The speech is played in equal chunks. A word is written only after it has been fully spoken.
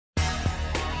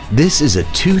This is a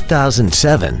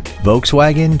 2007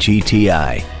 Volkswagen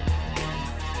GTI.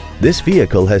 This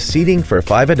vehicle has seating for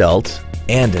 5 adults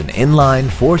and an inline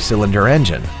 4-cylinder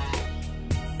engine.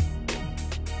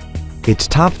 Its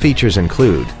top features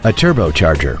include a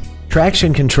turbocharger,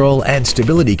 traction control and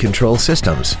stability control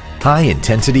systems,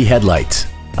 high-intensity headlights,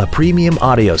 a premium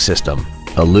audio system,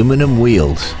 aluminum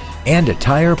wheels, and a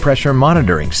tire pressure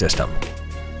monitoring system.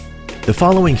 The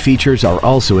following features are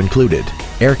also included: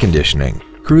 air conditioning,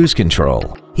 cruise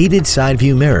control, heated side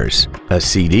view mirrors, a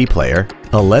CD player,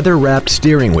 a leather-wrapped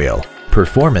steering wheel,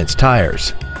 performance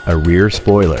tires, a rear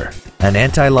spoiler, an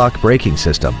anti-lock braking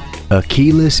system, a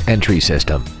keyless entry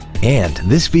system, and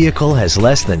this vehicle has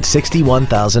less than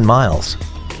 61,000 miles.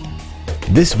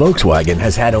 This Volkswagen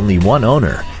has had only one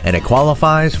owner and it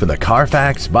qualifies for the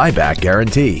Carfax buyback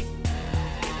guarantee.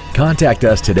 Contact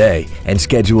us today and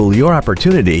schedule your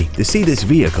opportunity to see this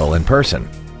vehicle in person.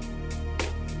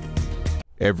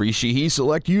 Every Sheehy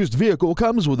Select used vehicle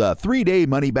comes with a 3-day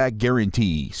money-back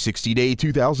guarantee, 60-day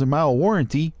 2,000-mile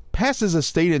warranty, passes a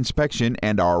state inspection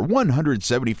and our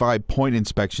 175-point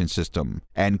inspection system,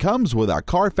 and comes with a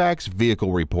Carfax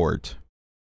vehicle report.